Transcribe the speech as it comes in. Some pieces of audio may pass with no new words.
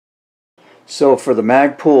So for the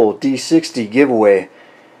Magpul D60 giveaway,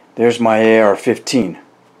 there's my AR-15.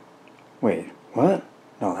 Wait, what?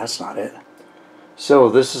 No, that's not it. So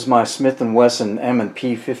this is my Smith & Wesson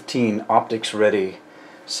M&P 15 optics ready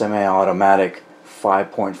semi-automatic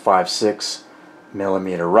 5.56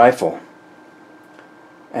 millimeter rifle.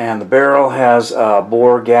 And the barrel has a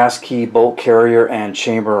bore, gas key, bolt carrier, and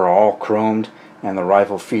chamber are all chromed, and the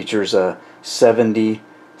rifle features a 70-75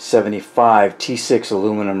 T6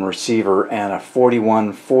 aluminum receiver and a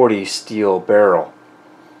 41-40 steel barrel.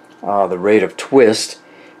 The rate of twist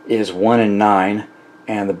is 1 in 9,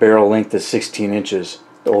 and the barrel length is 16 inches.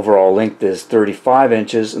 The overall length is 35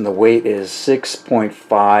 inches, and the weight is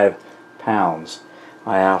 6.5 pounds.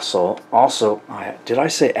 I also did I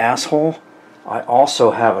say asshole? I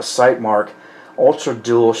also have a Sightmark Ultra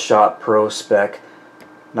Dual Shot Pro Spec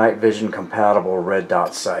night vision compatible red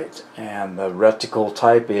dot sight, and the reticle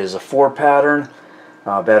type is a 4 pattern.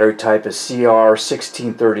 Battery type is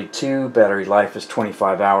CR1632. Battery life is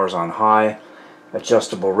 25 hours on high.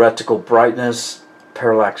 Adjustable reticle brightness,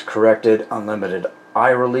 parallax corrected, unlimited eye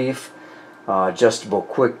relief. Adjustable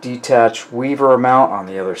quick detach weaver mount on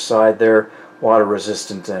the other side there. Water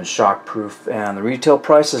resistant and shock proof, and the retail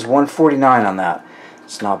price is $149 on that.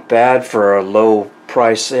 It's not bad for a low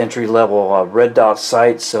price entry level red dot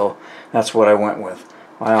sight, so that's what I went with.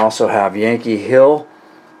 I also have Yankee Hill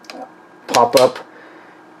pop-up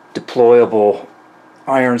deployable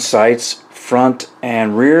iron sights front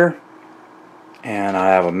and rear, and I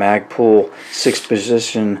have a Magpul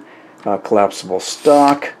 6-position collapsible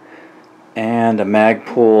stock and a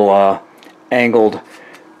Magpul angled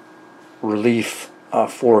relief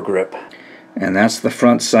foregrip. And that's the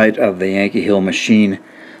front sight of the Yankee Hill machine.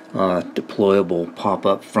 Deployable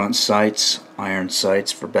pop-up front sights, iron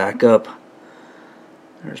sights for backup.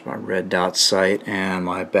 There's my red dot sight and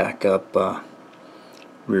my backup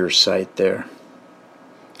rear sight there.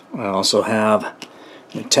 I also have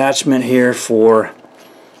an attachment here for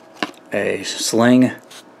a sling,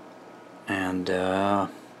 and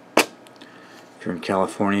if you're in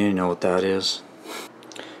California you know what that is.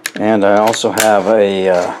 And I also have a,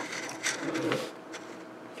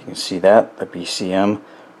 you can see that, a BCM.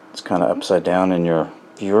 It's kind of upside down in your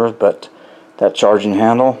viewer, but that charging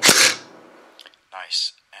handle,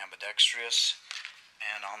 nice, ambidextrous.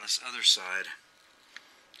 And on this other side,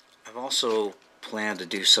 I've also planned to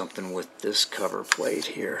do something with this cover plate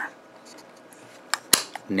here.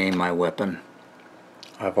 Name my weapon.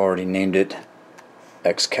 I've already named it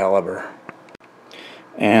Excalibur.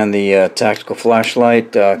 And the tactical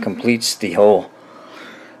flashlight completes the whole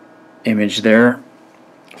image there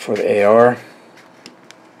for the AR.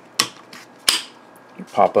 Your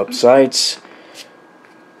pop-up sights.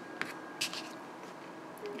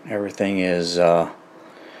 Everything is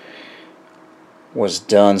was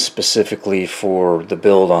done specifically for the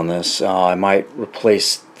build on this. I might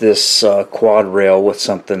replace this quad rail with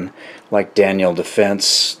something like Daniel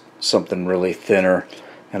Defense, something really thinner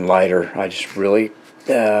and lighter. I just really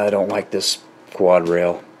I don't like this quad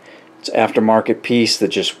rail. It's an aftermarket piece that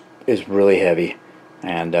just is really heavy,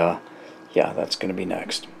 and yeah, that's going to be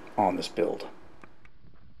next on this build.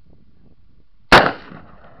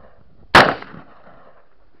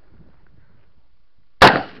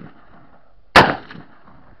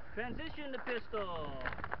 Transition to pistol.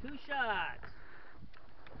 2 shots.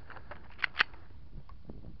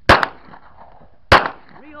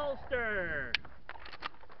 Reholster.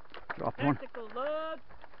 Drop one. Tactical look.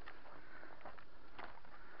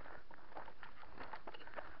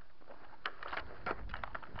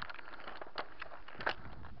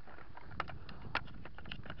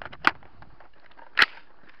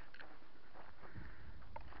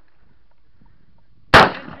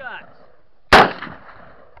 Shots.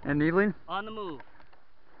 And needling? On the move.